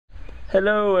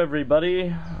Hello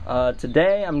everybody,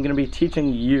 today I'm going to be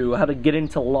teaching you how to get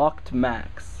into Locked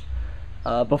Macs.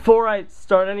 Before I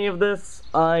start any of this,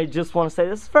 I just want to say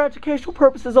this is for educational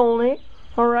purposes only,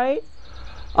 alright?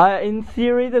 In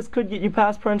theory this could get you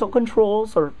past parental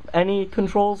controls, or any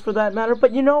controls for that matter,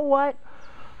 but you know what?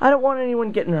 I don't want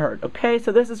anyone getting hurt, okay?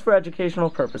 So this is for educational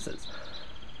purposes.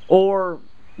 Or,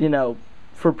 you know,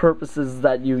 for purposes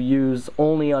that you use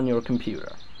only on your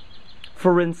computer.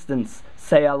 For instance,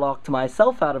 say I locked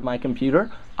myself out of my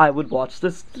computer, I would watch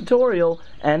this tutorial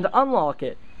and unlock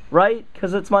it, right?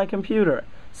 Because it's my computer.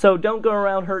 So don't go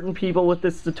around hurting people with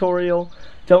this tutorial,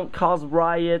 don't cause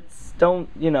riots, don't,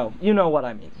 you know what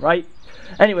I mean, right?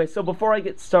 Anyway, so before I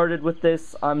get started with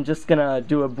this, I'm just gonna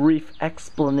do a brief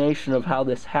explanation of how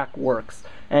this hack works.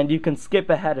 And you can skip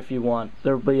ahead if you want.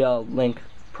 There'll be a link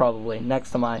probably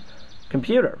next to my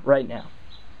computer right now.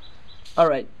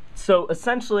 Alright. So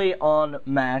essentially on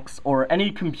Macs, or any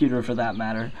computer for that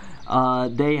matter,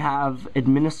 they have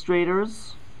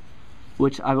administrators,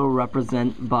 which I will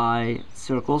represent by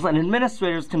circles, and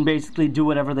administrators can basically do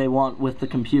whatever they want with the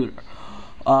computer.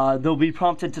 They'll be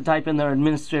prompted to type in their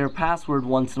administrator password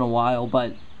once in a while,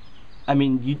 but I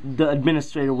mean, the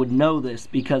administrator would know this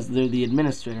because they're the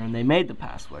administrator and they made the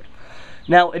password.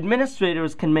 Now,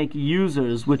 administrators can make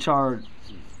users, which are,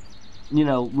 you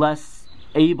know, less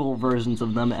able versions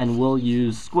of them, and will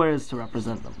use squares to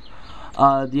represent them.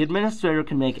 The administrator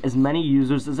can make as many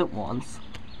users as it wants,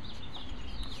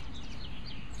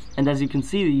 and as you can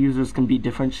see, the users can be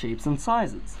different shapes and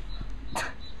sizes.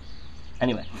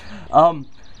 Anyway,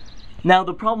 now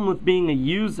the problem with being a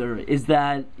user is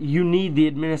that you need the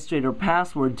administrator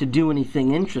password to do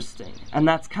anything interesting, and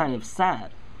that's kind of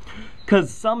sad. Because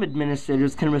some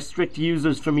administrators can restrict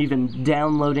users from even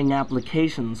downloading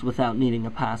applications without needing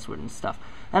a password and stuff.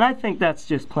 And I think that's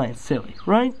just plain silly,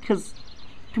 right? Because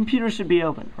computers should be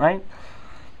open, right?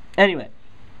 Anyway,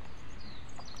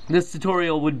 this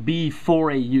tutorial would be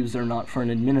for a user, not for an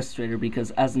administrator,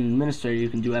 because as an administrator you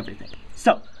can do everything.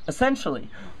 So, essentially,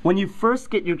 when you first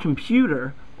get your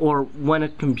computer, or when a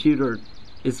computer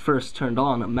is first turned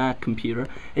on, a Mac computer,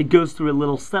 it goes through a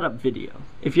little setup video.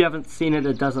 If you haven't seen it,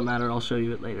 it doesn't matter, I'll show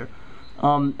you it later.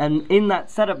 And in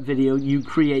that setup video, you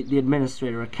create the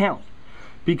administrator account,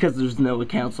 because there's no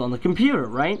accounts on the computer,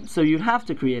 right? So you'd have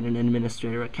to create an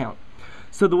administrator account.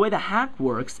 So the way the hack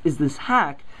works is this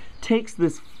hack takes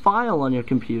this file on your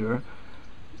computer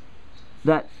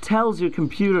that tells your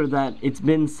computer that it's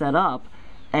been set up,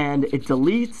 and it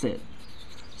deletes it.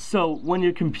 So when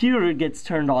your computer gets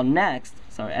turned on next,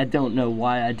 sorry, I don't know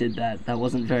why I did that. That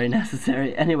wasn't very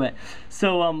necessary. Anyway,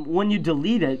 so when you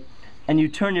delete it and you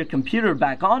turn your computer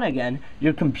back on again,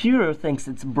 your computer thinks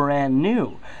it's brand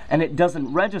new, and it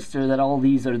doesn't register that all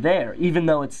these are there, even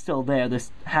though it's still there.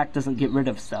 This hack doesn't get rid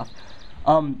of stuff.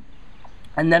 And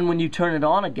then when you turn it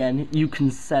on again, you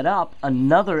can set up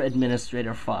another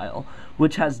administrator file,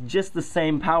 which has just the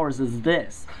same powers as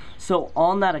this. So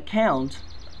on that account,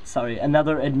 sorry,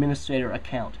 another administrator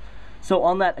account. So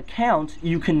on that account,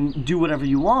 you can do whatever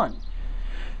you want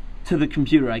to the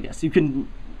computer, I guess. You can,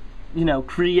 you know,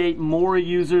 create more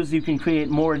users, you can create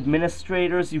more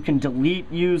administrators, you can delete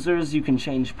users, you can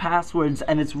change passwords,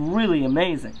 and it's really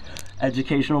amazing.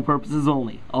 Educational purposes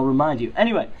only, I'll remind you.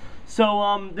 Anyway,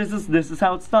 so this is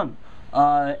how it's done.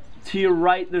 To your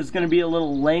right, there's going to be a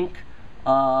little link.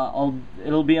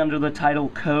 It'll be under the title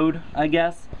code, I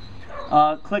guess.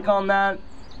 Click on that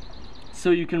so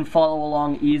you can follow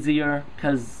along easier,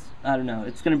 because, I don't know,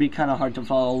 it's going to be kind of hard to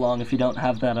follow along if you don't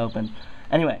have that open.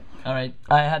 Anyway, alright,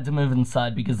 I had to move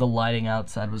inside because the lighting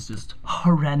outside was just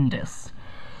horrendous.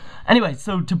 Anyway,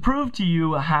 so to prove to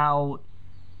you how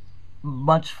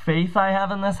much faith I have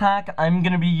in this hack, I'm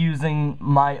going to be using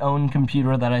my own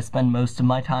computer that I spend most of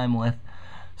my time with.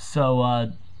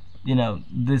 So, you know,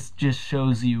 this just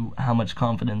shows you how much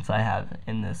confidence I have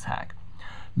in this hack.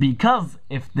 Because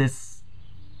if this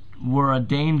were a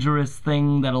dangerous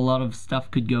thing that a lot of stuff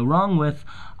could go wrong with,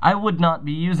 I would not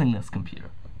be using this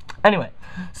computer. Anyway,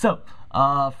 so,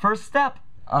 first step,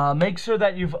 make sure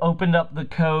that you've opened up the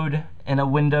code in a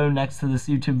window next to this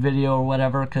YouTube video or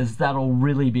whatever, because that'll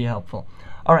really be helpful.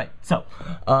 Alright, so,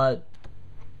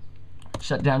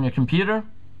 shut down your computer.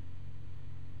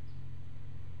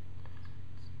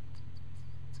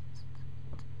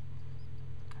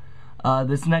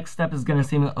 This next step is going to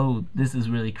seem, oh, this is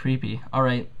really creepy.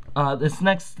 Alright, this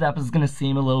next step is going to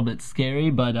seem a little bit scary,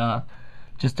 but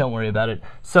just don't worry about it.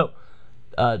 So,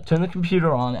 turn the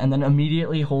computer on and then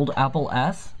immediately hold Apple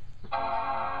S.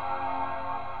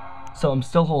 So I'm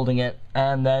still holding it,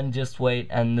 and then just wait,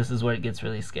 and this is where it gets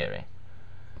really scary.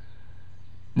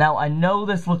 Now, I know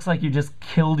this looks like you just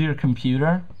killed your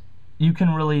computer. you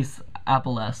can release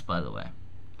Apple S, by the way.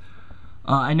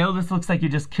 I know this looks like you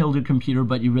just killed your computer,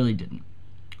 but you really didn't.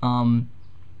 Alright,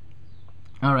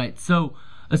 so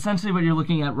essentially what you're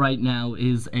looking at right now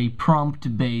is a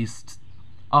prompt-based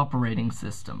operating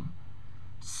system.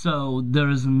 So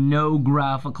there's no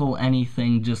graphical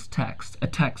anything, just text, a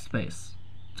text-based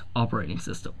operating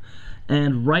system.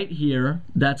 And right here,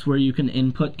 that's where you can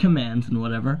input commands and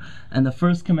whatever. And the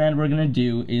first command we're going to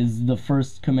do is the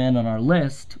first command on our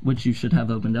list, which you should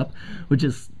have opened up, which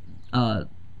is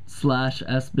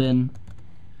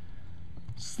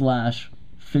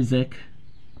 /sbin/physic.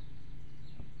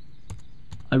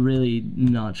 I'm really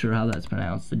not sure how that's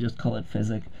pronounced, I just call it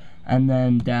physic. And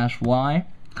then -y.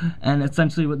 And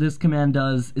essentially what this command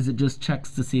does is it just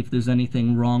checks to see if there's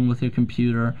anything wrong with your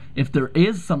computer. If there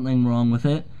is something wrong with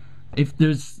it, if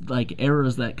there's like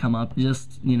errors that come up,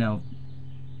 just, you know,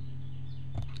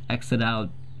 exit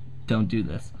out, don't do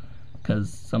this, because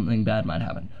something bad might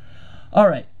happen.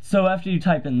 Alright, so after you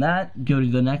type in that, go to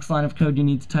the next line of code you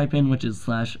need to type in, which is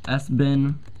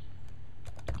 /sbin,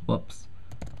 /mount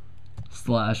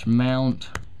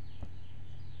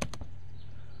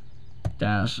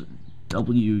 -wu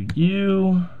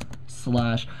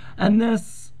 / and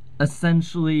this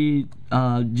essentially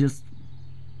just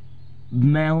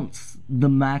mounts the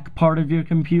Mac part of your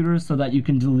computer so that you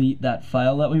can delete that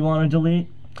file that we want to delete.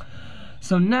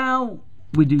 So now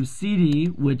we do cd,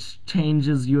 which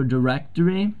changes your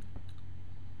directory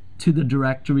to the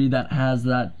directory that has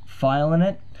that file in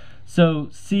it. So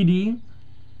cd,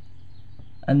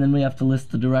 and then we have to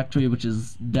list the directory, which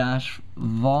is -var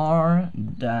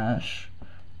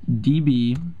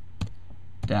 -db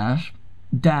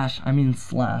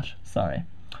 /,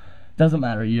 doesn't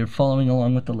matter, you're following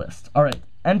along with the list. Alright,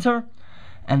 enter,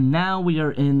 and now we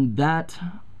are in that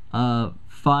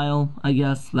file, I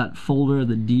guess, that folder,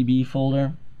 the DB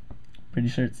folder. Pretty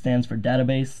sure it stands for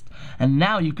database. And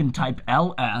now you can type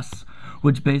ls,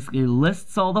 which basically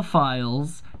lists all the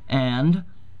files, and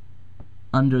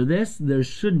under this, there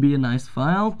should be a nice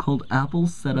file called Apple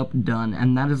Setup Done,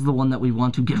 and that is the one that we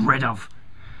want to get rid of.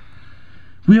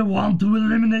 We want to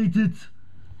eliminate it!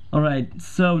 Alright,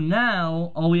 so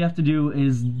now all we have to do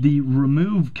is the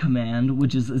remove command,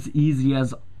 which is as easy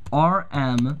as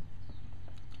rm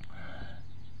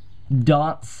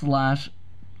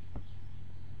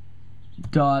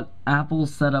 ./.apple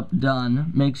setup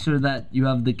done. Make sure that you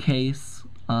have the case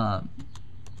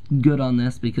good on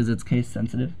this because it's case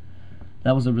sensitive.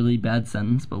 That was a really bad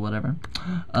sentence, but whatever.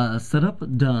 Setup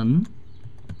done.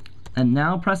 And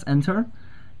now press enter.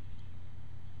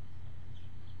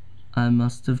 I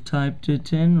must have typed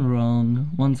it in wrong.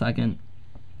 1 second.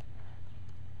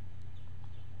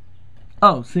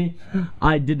 Oh, see?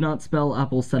 I did not spell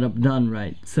Apple Setup Done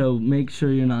right, so make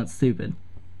sure you're not stupid.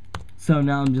 So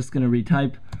now I'm just going to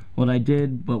retype what I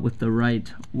did, but with the right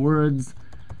words.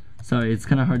 Sorry, it's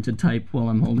kind of hard to type while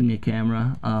I'm holding a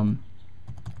camera.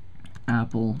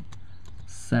 Apple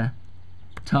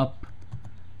Setup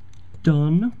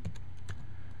Done.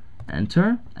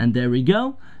 Enter, and there we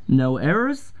go. No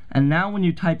errors. And now when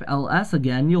you type ls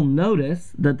again, you'll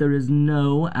notice that there is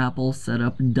no Apple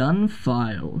Setup Done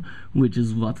file, which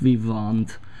is what we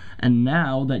want. And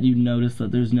now that you notice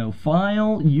that there's no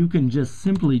file, you can just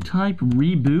simply type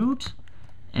reboot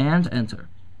and enter.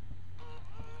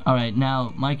 Alright,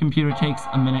 now my computer takes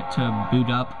a minute to boot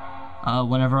up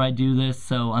whenever I do this,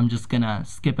 so I'm just gonna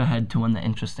skip ahead to when the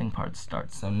interesting part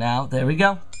starts. So now, there we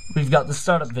go. We've got the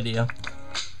startup video.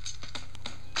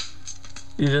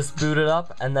 You just boot it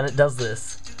up, and then it does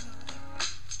this.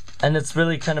 And it's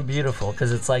really kind of beautiful,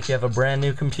 because it's like you have a brand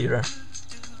new computer.